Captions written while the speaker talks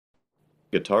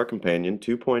Guitar Companion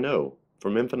 2.0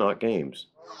 from Infonaut Games.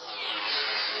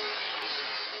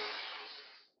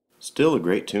 Still a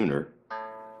great tuner.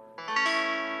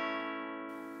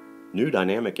 New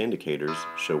dynamic indicators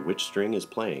show which string is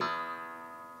playing.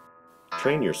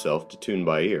 Train yourself to tune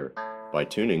by ear by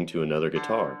tuning to another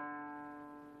guitar.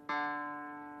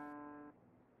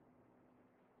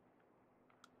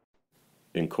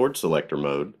 In chord selector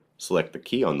mode, select the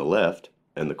key on the left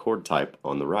and the chord type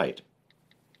on the right.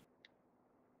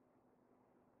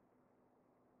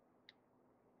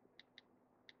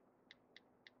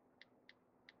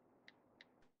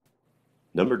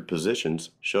 Numbered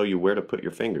positions show you where to put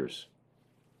your fingers.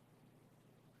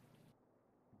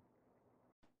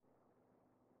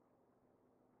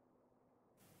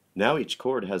 Now each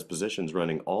chord has positions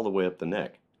running all the way up the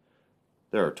neck.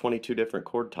 There are 22 different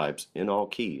chord types in all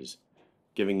keys,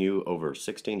 giving you over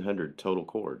 1,600 total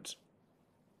chords.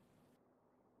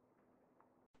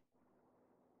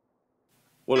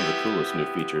 One of the coolest new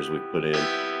features we've put in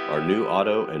are new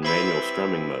auto and manual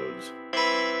strumming modes.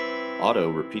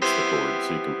 Auto repeats the chord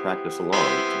so you can practice along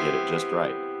to get it just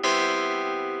right.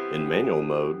 In manual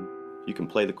mode, you can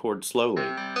play the chord slowly,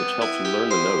 which helps you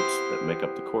learn the notes that make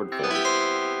up the chord form.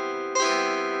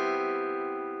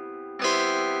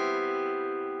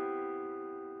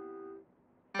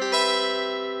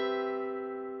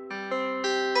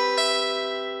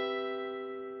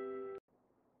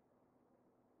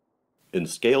 In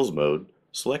scales mode,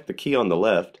 select the key on the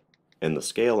left and the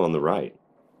scale on the right.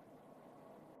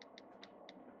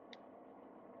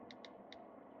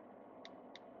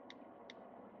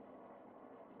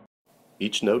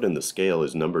 Each note in the scale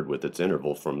is numbered with its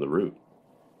interval from the root.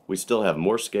 We still have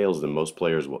more scales than most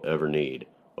players will ever need,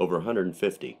 over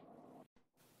 150.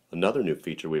 Another new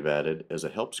feature we've added is a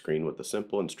help screen with a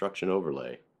simple instruction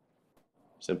overlay.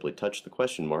 Simply touch the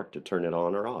question mark to turn it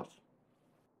on or off.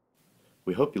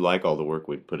 We hope you like all the work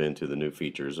we've put into the new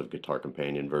features of Guitar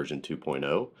Companion version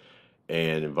 2.0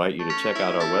 and invite you to check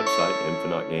out our website,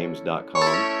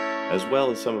 infonautgames.com, as well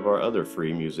as some of our other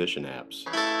free musician apps,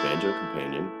 Banjo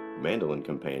Companion, Mandolin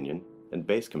Companion, and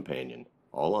Bass Companion,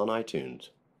 all on iTunes.